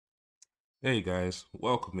Hey guys,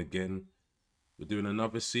 welcome again. We're doing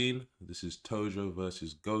another scene. This is Tojo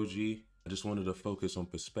versus Goji. I just wanted to focus on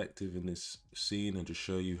perspective in this scene and just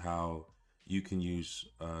show you how you can use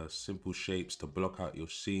simple shapes to block out your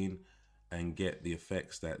scene and get the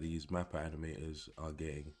effects that these mapper animators are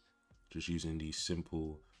getting, just using these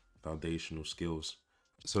simple foundational skills.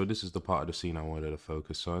 So this is the part of the scene I wanted to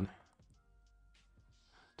focus on.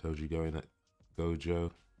 Toji going at Gojo,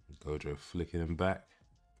 Gojo flicking him back.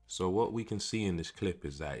 So what we can see in this clip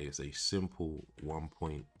is that it's a simple 1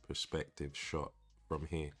 point perspective shot from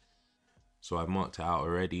here. So I've marked it out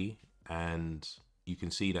already and you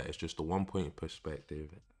can see that it's just a 1 point perspective.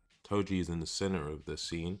 Toji is in the center of the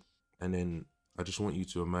scene. And then I just want you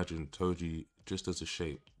to imagine Toji just as a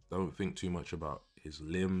shape. Don't think too much about his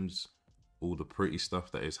limbs, all the pretty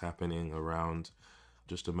stuff that is happening around.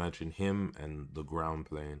 Just imagine him and the ground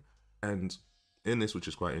plane. And in this, which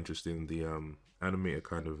is quite interesting, the animator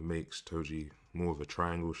kind of makes Toji more of a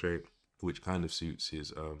triangle shape, which kind of suits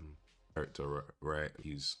his character, right?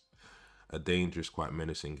 He's a dangerous, quite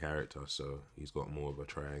menacing character, so he's got more of a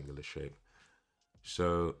triangular shape.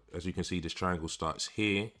 So as you can see, this triangle starts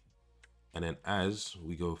here, and then as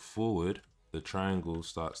we go forward, the triangle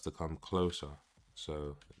starts to come closer.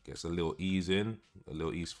 So it gets a little ease in, a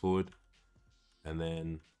little ease forward, and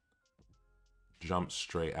then jumps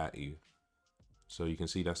straight at you. So you can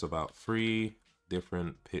see that's about three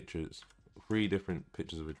different pictures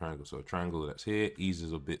of a triangle. So a triangle that's here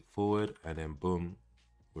eases a bit forward, and then boom,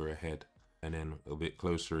 we're ahead. And then a bit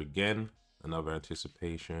closer again, another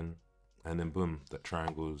anticipation, and then boom, that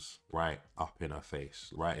triangle's right up in our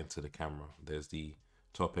face, right into the camera. There's the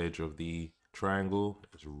top edge of the triangle,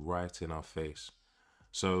 it's right in our face.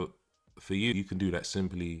 So for you, you can do that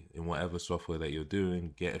simply in whatever software that you're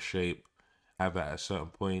doing, get a shape, have it at a certain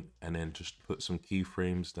point, and then just put some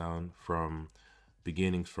keyframes down from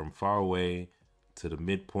beginnings from far away to the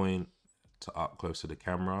midpoint to up close to the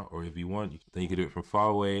camera. Or if you want, then you can do it from far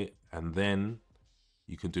away and then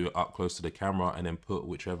you can do it up close to the camera and then put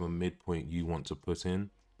whichever midpoint you want to put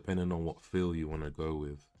in, depending on what feel you want to go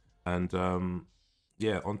with. And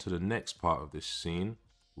yeah, on to the next part of this scene,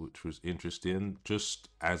 which was interesting. Just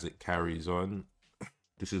as it carries on,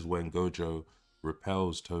 this is when Gojo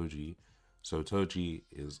repels Toji. So Toji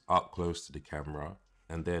is up close to the camera,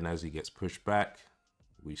 and then as he gets pushed back,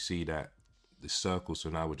 we see that the circle. So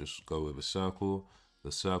now we'll just go with a circle.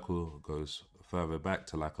 The circle goes further back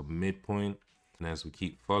to like a midpoint, and as we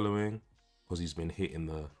keep following, because he's been hitting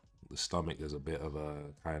the stomach, there's a bit of a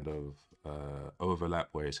kind of overlap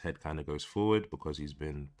where his head kind of goes forward because he's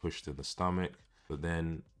been pushed in the stomach. But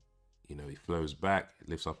then, you know, he flows back,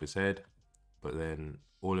 lifts up his head, but then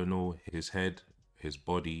all in all, his head, his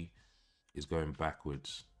body is going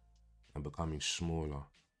backwards and becoming smaller.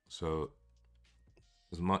 So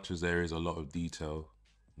as much as there is a lot of detail,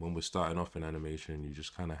 when we're starting off in animation, you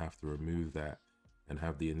just kind of have to remove that and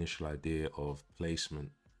have the initial idea of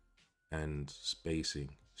placement and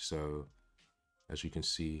spacing. So as you can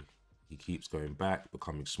see, he keeps going back,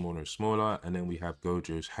 becoming smaller and smaller. And then we have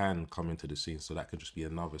Gojo's hand come into the scene. So that could just be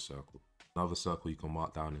another circle. Another circle you can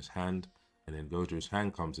mark down his hand. And then Gojo's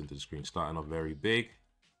hand comes into the screen, starting off very big,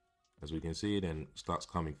 as we can see, then starts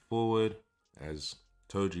coming forward as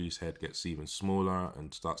Toji's head gets even smaller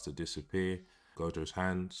and starts to disappear. Gojo's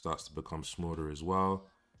hand starts to become smaller as well,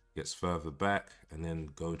 gets further back, and then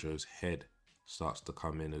Gojo's head starts to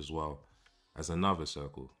come in as well as another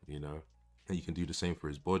circle, you know. And you can do the same for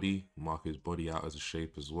his body, mark his body out as a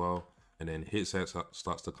shape as well. And then his head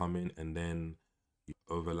starts to come in and then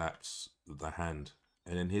overlaps the hand.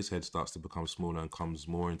 And then his head starts to become smaller and comes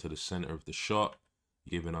more into the center of the shot,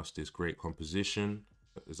 giving us this great composition.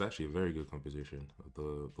 It's actually a very good composition.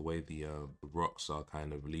 The way the rocks are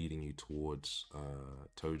kind of leading you towards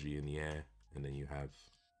Toji in the air, and then you have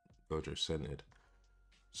Gojo centered.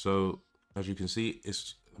 So as you can see,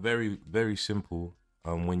 it's very simple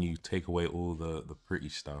when you take away all the pretty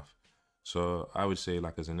stuff. So I would say,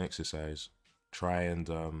 like, as an exercise, try and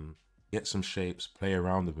get some shapes, play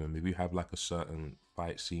around with them. If you have like a certain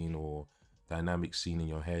fight scene or dynamic scene in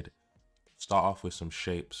your head, start off with some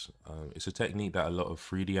shapes. It's a technique that a lot of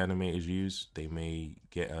 3D animators use. They may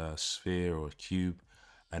get a sphere or a cube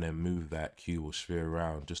and then move that cube or sphere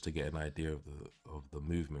around just to get an idea of the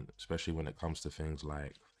movement, especially when it comes to things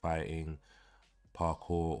like fighting,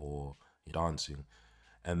 parkour, or dancing.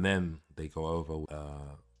 And then they go over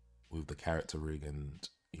with the character rig and,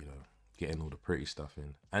 you know, getting all the pretty stuff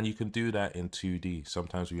in. And you can do that in 2D.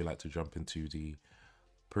 Sometimes we like to jump in 2D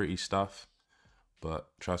pretty stuff, but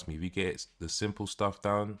trust me, if you get the simple stuff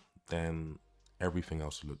down, then everything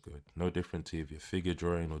else will look good. No different to if you're figure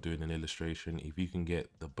drawing or doing an illustration. If you can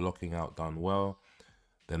get the blocking out done well,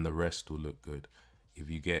 then the rest will look good. If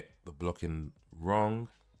you get the blocking wrong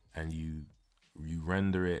and you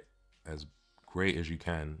render it as great as you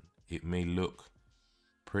can, it may look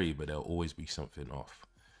pretty, but there'll always be something off.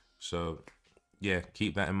 So yeah,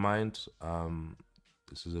 keep that in mind.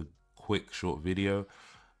 This is a quick short video,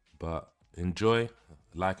 but enjoy,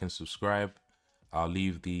 like and subscribe. I'll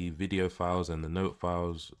leave the video files and the note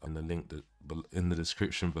files and the link in the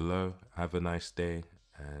description below. Have a nice day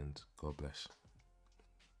and God bless.